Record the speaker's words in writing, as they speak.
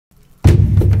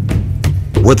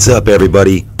What's up,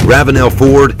 everybody? Ravenel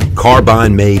Ford,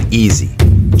 carbine made easy.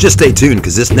 Just stay tuned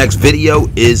because this next video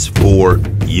is for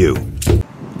you.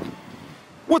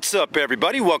 What's up,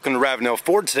 everybody? Welcome to Ravenel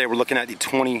Ford. Today we're looking at the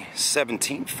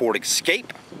 2017 Ford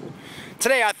Escape.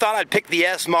 Today I thought I'd pick the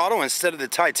S model instead of the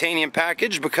titanium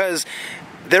package because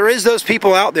there is those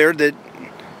people out there that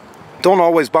don't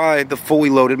always buy the fully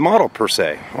loaded model per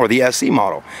se, or the SE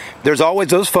model. There's always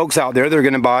those folks out there that are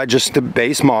going to buy just the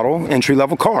base model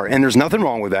entry-level car, and there's nothing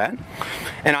wrong with that.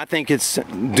 And I think it's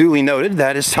duly noted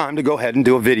that it's time to go ahead and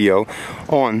do a video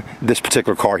on this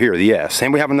particular car here, the S.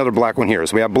 And we have another black one here.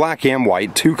 So we have black and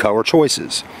white, two color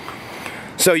choices.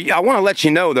 So I want to let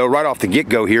you know, though, right off the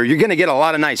get-go here, you're going to get a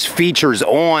lot of nice features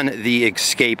on the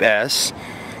Escape S.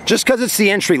 Just because it's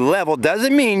the entry level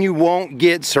doesn't mean you won't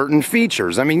get certain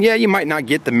features. I mean, yeah, you might not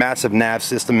get the massive nav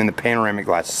system and the panoramic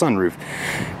glass sunroof,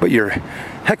 but you're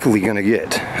heckily going to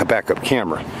get a backup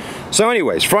camera. So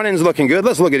anyways, front end's looking good.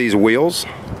 Let's look at these wheels.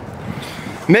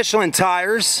 Michelin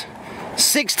tires,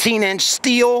 16-inch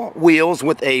steel wheels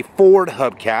with a Ford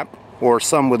hubcap, or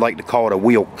some would like to call it a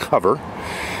wheel cover.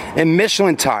 And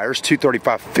Michelin tires,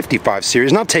 235/55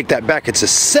 series. And I'll take that back, it's a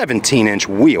 17-inch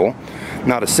wheel,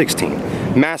 not a 16.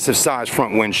 Massive size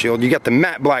front windshield. You got the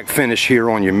matte black finish here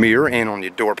on your mirror and on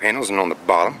your door panels and on the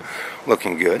bottom.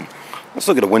 Looking good. Let's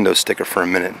look at a window sticker for a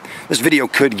minute. This video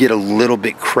could get a little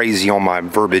bit crazy on my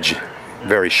verbiage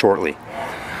very shortly.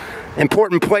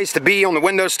 Important place to be on the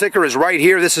window sticker is right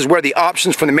here. This is where the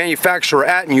options from the manufacturer are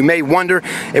at, and you may wonder,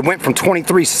 it went from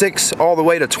 $23,600 all the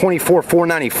way to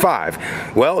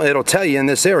 $24,495. Well, it'll tell you in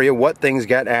this area what things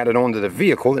got added onto the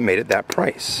vehicle that made it that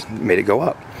price, made it go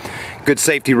up. Good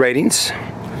safety ratings,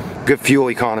 good fuel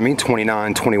economy,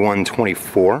 29, 21,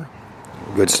 24.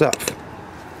 Good stuff.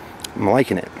 I'm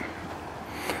liking it.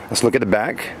 Let's look at the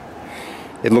back.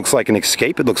 It looks like an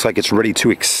Escape. It looks like it's ready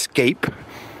to escape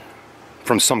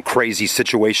from some crazy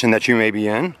situation that you may be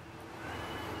in.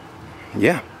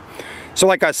 Yeah. So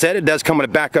like I said, it does come with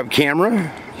a backup camera.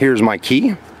 Here's my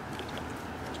key.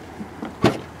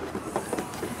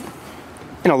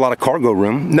 And a lot of cargo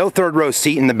room. No third row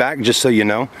seat in the back, just so you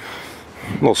know.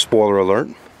 Little spoiler alert.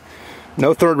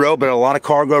 No third row, but a lot of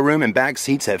cargo room and back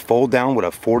seats that fold down with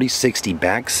a 40/60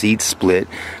 back seat split.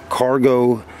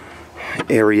 Cargo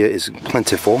area is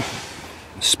plentiful.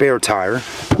 Spare tire.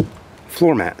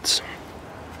 Floor mats.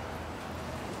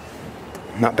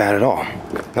 Not bad at all.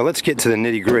 Now let's get to the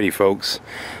nitty-gritty, folks.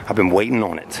 I've been waiting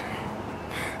on it.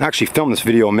 I actually filmed this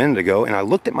video a minute ago, and I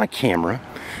looked at my camera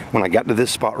when I got to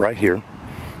this spot right here,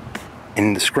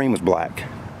 and the screen was black.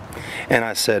 And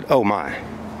I said, oh my,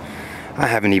 I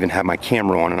haven't even had my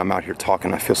camera on, and I'm out here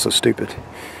talking. I feel so stupid.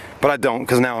 But I don't,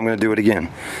 because now I'm going to do it again.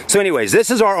 So anyways, this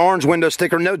is our orange window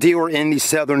sticker. No dealer in the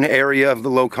southern area of the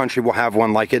Low Country will have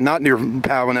one like it. Not your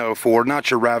Ravenel Ford, not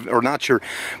your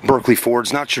Berkeley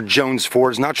Fords, not your Jones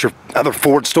Fords, not your other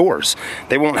Ford stores.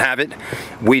 They won't have it.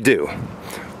 We do.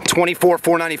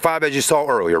 $24,495 as you saw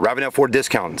earlier. Ravenel Ford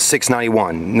discount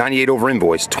 $691, $98 over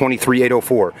invoice,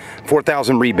 $23,804,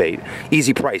 $4,000 rebate,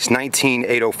 easy price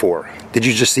 $19,804. Did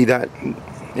you just see that?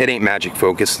 It ain't magic,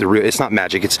 folks. It's not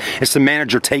magic. It's the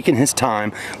manager taking his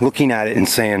time, looking at it and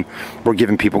saying, we're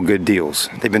giving people good deals.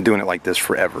 They've been doing it like this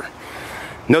forever.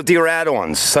 No dealer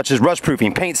add-ons, such as rust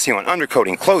proofing, paint sealing,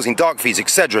 undercoating, closing, dog fees,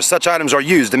 etc. Such items are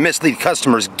used to mislead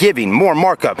customers, giving more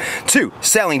markup to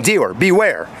selling dealer.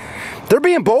 Beware. They're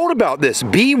being bold about this.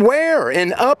 Beware,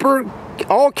 in upper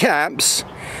all caps,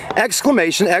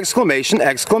 exclamation, exclamation,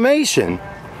 exclamation.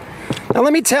 Now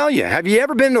let me tell you, have you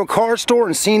ever been to a car store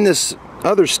and seen this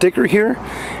other sticker here,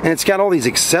 and it's got all these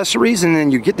accessories, and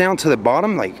then you get down to the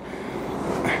bottom, like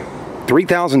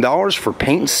 $3,000 for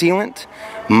paint sealant,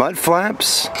 mud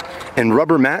flaps, and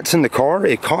rubber mats in the car?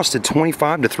 It costed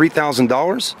 $2,500 to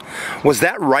 $3,000. Was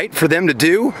that right for them to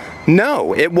do?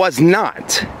 No, it was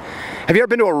not. Have you ever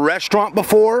been to a restaurant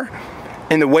before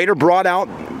and the waiter brought out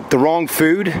the wrong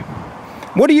food?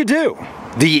 What do?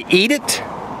 Do you eat it?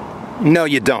 No,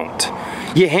 you don't.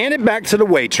 You hand it back to the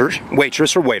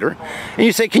waitress or waiter, and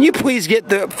you say, can you please get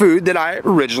the food that I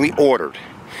originally ordered?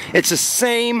 It's the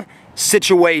same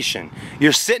situation.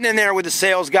 You're sitting in there with the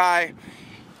sales guy.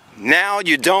 Now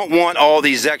you don't want all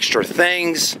these extra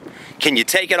things. Can you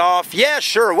take it off? Yeah,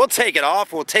 sure, we'll take it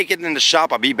off. We'll take it in the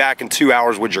shop. I'll be back in 2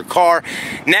 hours with your car.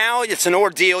 Now it's an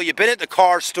ordeal. You've been at the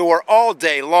car store all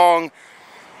day long,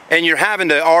 and you're having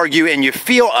to argue, and you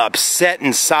feel upset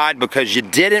inside because you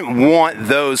didn't want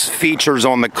those features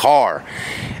on the car.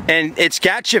 And it's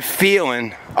got you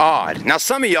feeling odd. Now,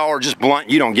 some of y'all are just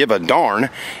blunt, you don't give a darn,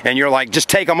 and you're like, just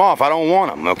take them off, I don't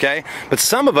want them, okay? But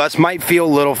some of us might feel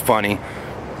a little funny,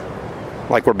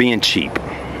 like we're being cheap.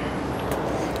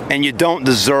 And you don't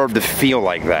deserve to feel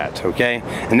like that, okay?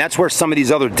 And that's where some of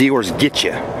these other dealers get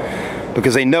you,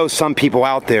 because they know some people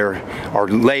out there are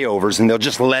layovers and they'll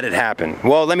just let it happen.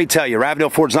 Well, let me tell you, Ravenel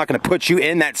Ford's not going to put you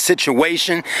in that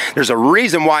situation. There's a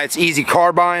reason why it's easy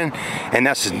car buying, and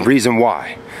that's the reason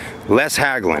why. Less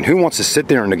haggling. Who wants to sit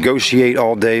there and negotiate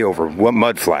all day over what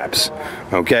mud flaps?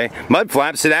 Okay? Mud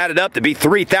flaps, it added up to be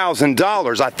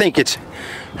 $3,000. I think it's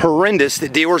horrendous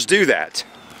that dealers do that.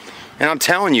 And I'm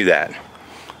telling you that.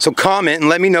 So comment and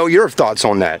let me know your thoughts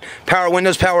on that. Power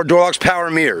windows, power door locks, power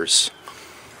mirrors.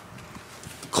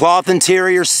 Cloth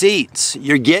interior seats.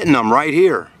 You're getting them right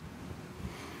here.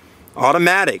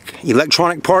 Automatic,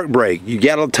 electronic park brake. You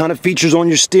got a ton of features on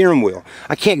your steering wheel.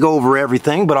 I can't go over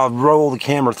everything, but I'll roll the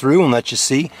camera through and let you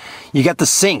see. You got the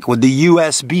sync with the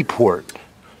USB port.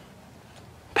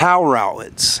 Power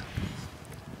outlets.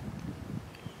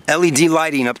 LED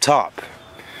lighting up top.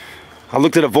 I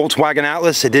looked at a Volkswagen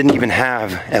Atlas, it didn't even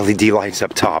have LED lights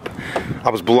up top. I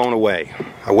was blown away.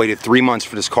 I waited 3 months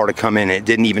for this car to come in and it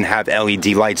didn't even have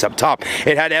LED lights up top.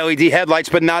 It had LED headlights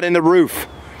but not in the roof.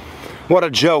 What a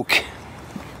joke,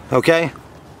 okay?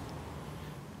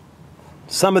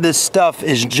 Some of this stuff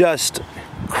is just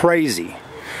crazy.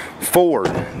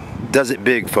 Ford does it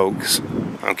big, folks,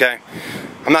 okay?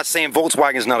 I'm not saying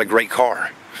Volkswagen's not a great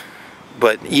car,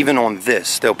 but even on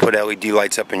this, they'll put LED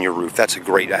lights up in your roof. That's a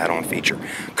great add-on feature.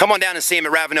 Come on down and see them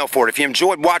at Ravenel Ford. If you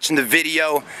enjoyed watching the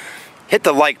video, hit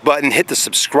the like button, hit the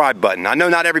subscribe button. I know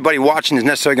not everybody watching is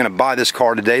necessarily going to buy this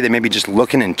car today. They may be just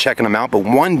looking and checking them out, but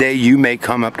one day you may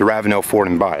come up to Ravenel Ford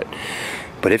and buy it.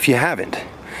 But if you haven't,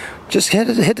 just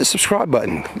hit the subscribe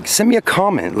button. Send me a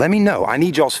comment. Let me know. I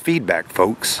need y'all's feedback,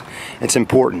 folks. It's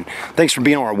important. Thanks for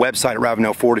being on our website at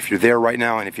Ravenel Ford if you're there right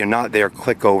now, and if you're not there,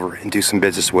 click over and do some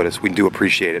business with us. We do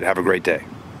appreciate it. Have a great day.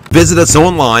 Visit us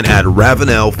online at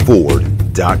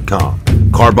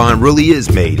ravenelford.com. Car buying really is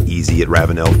made easy at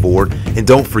Ravenel Ford. And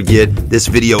don't forget, this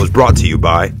video is brought to you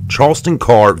by Charleston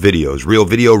Car Videos. Real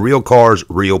video, real cars,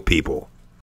 real people.